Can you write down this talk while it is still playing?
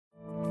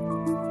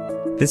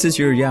This is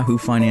your Yahoo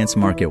Finance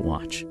Market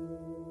Watch.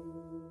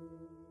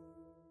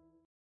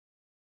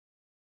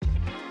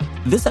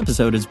 This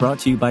episode is brought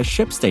to you by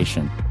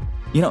ShipStation.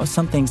 You know,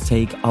 some things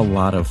take a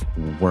lot of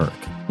work,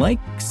 like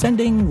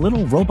sending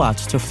little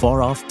robots to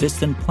far-off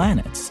distant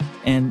planets.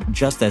 And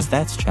just as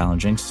that's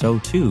challenging, so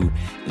too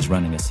is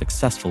running a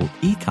successful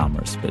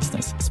e-commerce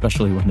business,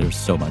 especially when there's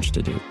so much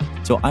to do.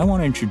 So I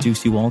want to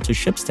introduce you all to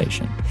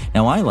ShipStation.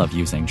 Now, I love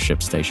using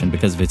ShipStation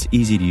because of its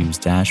easy-to-use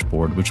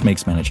dashboard, which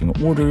makes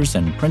managing orders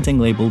and printing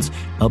labels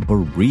a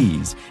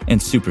breeze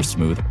and super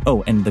smooth.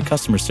 Oh, and the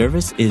customer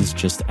service is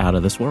just out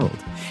of this world.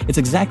 It's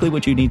exactly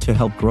what you need to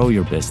help grow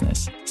your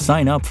business.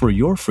 Sign up for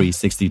your free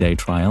 60-day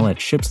trial at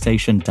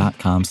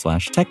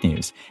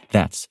shipstation.com/technews.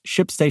 That's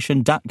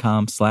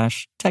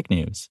shipstation.com/technews.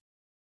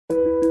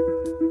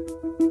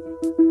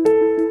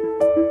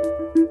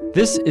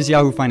 This is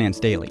Yahoo Finance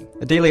Daily,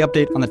 a daily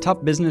update on the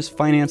top business,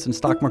 finance, and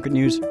stock market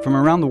news from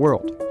around the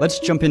world. Let's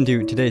jump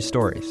into today's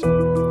stories.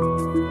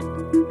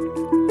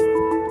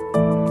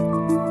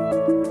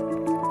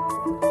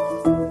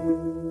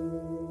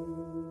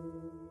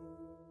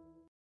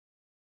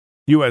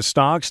 U.S.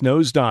 stocks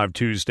nosedived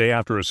Tuesday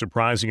after a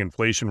surprising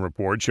inflation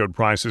report showed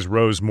prices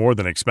rose more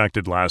than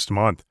expected last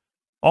month.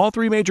 All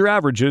three major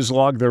averages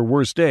logged their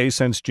worst day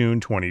since June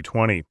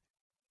 2020.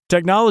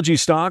 Technology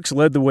stocks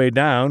led the way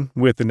down,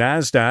 with the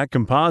Nasdaq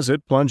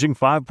Composite plunging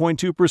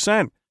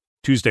 5.2%.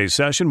 Tuesday's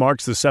session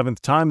marks the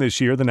seventh time this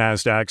year the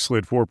Nasdaq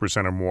slid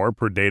 4% or more,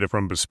 per data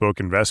from Bespoke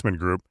Investment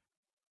Group.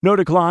 No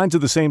declines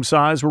of the same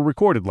size were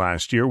recorded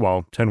last year,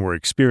 while 10 were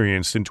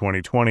experienced in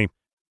 2020.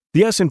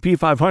 The S&P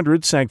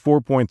 500 sank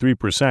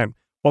 4.3%,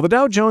 while the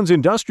Dow Jones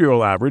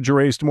Industrial Average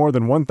erased more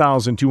than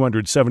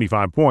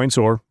 1,275 points,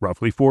 or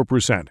roughly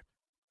 4%.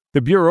 The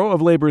Bureau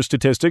of Labor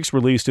Statistics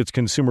released its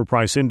Consumer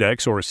Price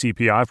Index, or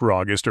CPI, for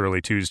August early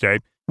Tuesday,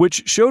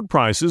 which showed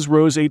prices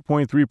rose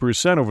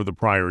 8.3% over the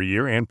prior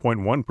year and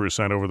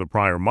 0.1% over the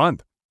prior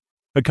month.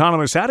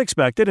 Economists had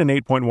expected an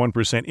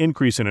 8.1%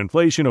 increase in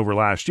inflation over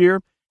last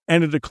year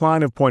and a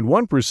decline of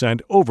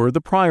 0.1% over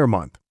the prior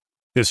month.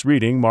 This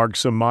reading marks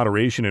some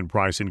moderation in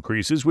price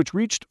increases, which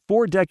reached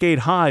four-decade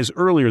highs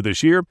earlier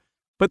this year,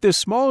 but this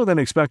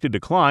smaller-than-expected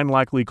decline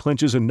likely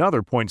clinches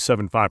another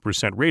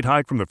 0.75% rate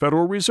hike from the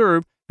Federal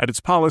Reserve at its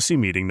policy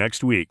meeting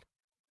next week.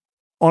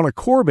 On a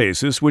core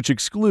basis, which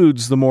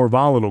excludes the more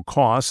volatile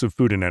costs of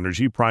food and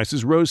energy,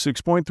 prices rose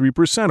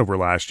 6.3% over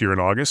last year in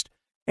August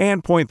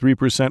and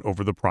 0.3%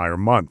 over the prior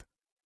month.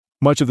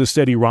 Much of the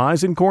steady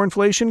rise in core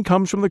inflation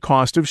comes from the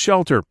cost of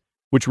shelter,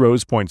 which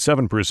rose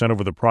 0.7%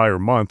 over the prior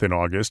month in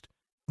August,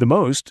 the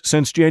most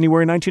since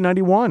January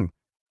 1991.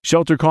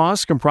 Shelter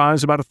costs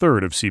comprise about a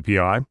third of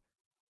CPI.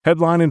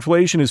 Headline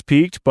inflation has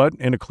peaked, but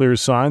in a clear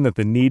sign that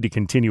the need to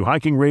continue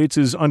hiking rates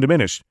is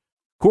undiminished.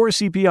 Core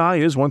CPI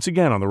is once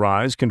again on the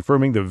rise,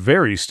 confirming the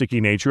very sticky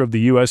nature of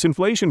the U.S.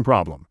 inflation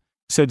problem,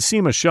 said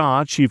Seema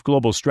Shah, chief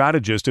global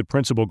strategist at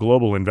Principal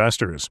Global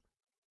Investors.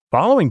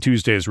 Following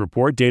Tuesday's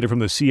report, data from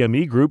the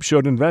CME Group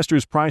showed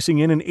investors pricing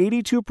in an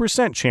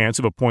 82% chance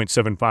of a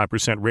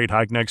 0.75% rate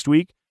hike next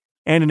week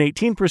and an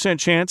 18%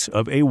 chance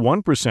of a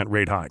 1%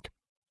 rate hike.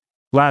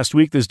 Last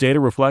week, this data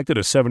reflected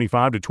a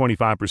 75 to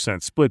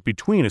 25% split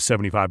between a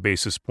 75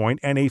 basis point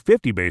and a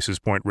 50 basis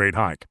point rate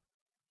hike.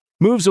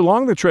 Moves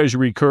along the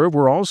Treasury curve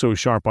were also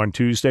sharp on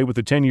Tuesday, with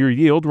the 10-year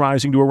yield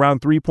rising to around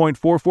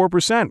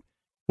 3.44%,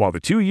 while the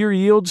 2-year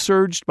yield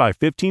surged by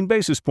 15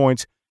 basis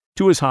points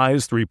to as high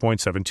as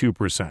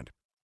 3.72%.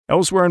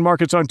 Elsewhere in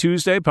markets on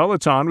Tuesday,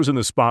 Peloton was in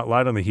the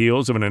spotlight on the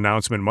heels of an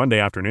announcement Monday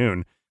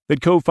afternoon that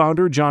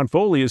co-founder John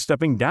Foley is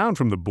stepping down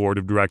from the board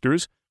of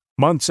directors,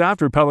 months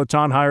after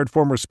Peloton hired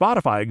former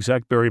Spotify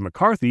exec Barry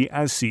McCarthy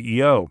as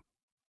CEO.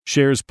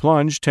 Shares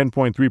plunged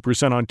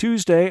 10.3% on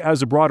Tuesday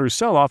as a broader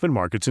sell-off in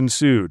markets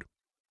ensued.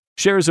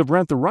 Shares of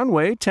Rent the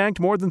Runway tanked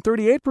more than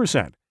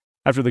 38%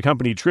 after the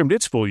company trimmed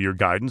its full-year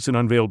guidance and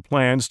unveiled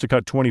plans to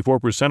cut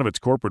 24% of its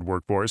corporate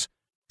workforce,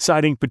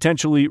 citing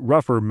potentially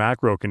rougher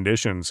macro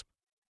conditions.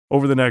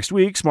 Over the next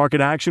weeks, market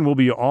action will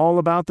be all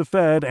about the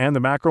Fed and the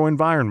macro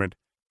environment,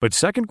 but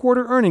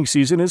second-quarter earnings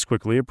season is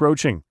quickly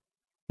approaching.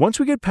 Once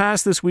we get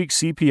past this week's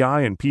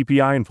CPI and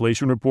PPI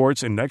inflation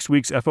reports and next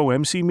week's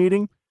FOMC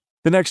meeting,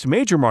 the next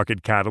major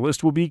market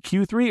catalyst will be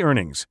Q3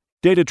 earnings,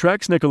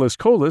 DataTrek's Nicholas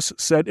Colas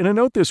said in a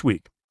note this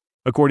week.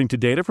 According to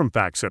data from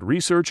FactSet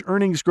Research,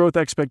 earnings growth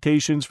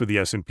expectations for the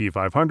S&P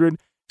 500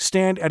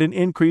 stand at an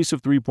increase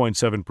of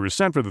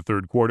 3.7% for the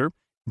third quarter,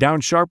 down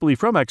sharply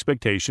from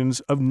expectations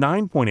of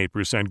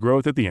 9.8%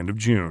 growth at the end of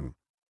June.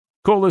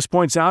 Colas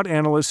points out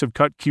analysts have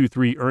cut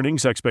Q3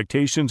 earnings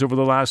expectations over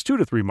the last 2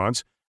 to 3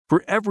 months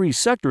for every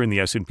sector in the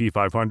S&P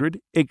 500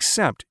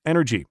 except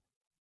energy.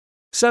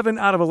 7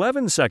 out of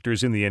 11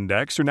 sectors in the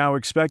index are now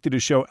expected to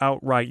show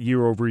outright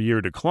year-over-year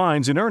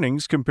declines in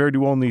earnings compared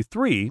to only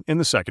 3 in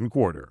the second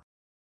quarter.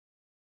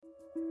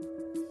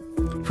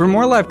 For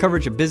more live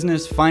coverage of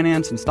business,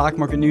 finance, and stock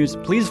market news,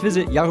 please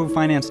visit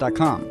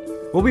yahoofinance.com.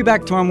 We'll be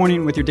back tomorrow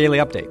morning with your daily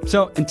update.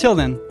 So until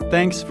then,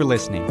 thanks for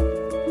listening.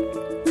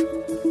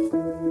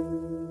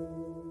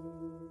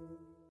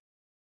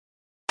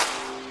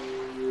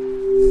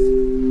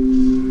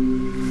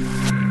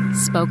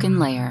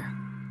 SpokenLayer.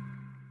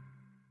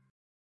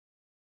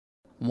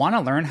 Want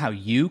to learn how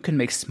you can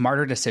make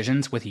smarter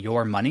decisions with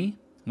your money?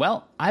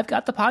 Well, I've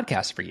got the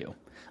podcast for you.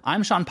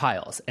 I'm Sean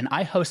Piles, and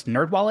I host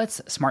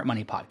NerdWallet's Smart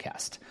Money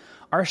Podcast.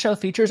 Our show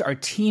features our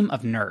team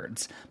of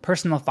nerds,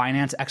 personal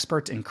finance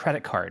experts in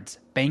credit cards,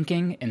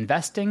 banking,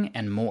 investing,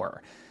 and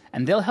more.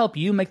 And they'll help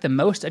you make the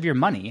most of your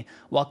money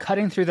while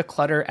cutting through the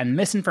clutter and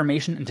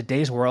misinformation in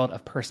today's world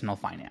of personal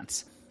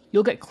finance.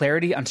 You'll get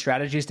clarity on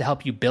strategies to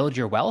help you build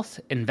your wealth,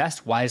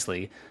 invest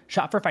wisely,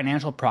 shop for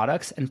financial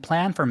products, and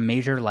plan for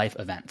major life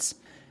events.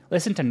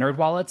 Listen to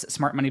NerdWallet's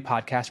Smart Money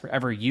Podcast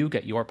wherever you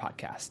get your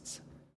podcasts.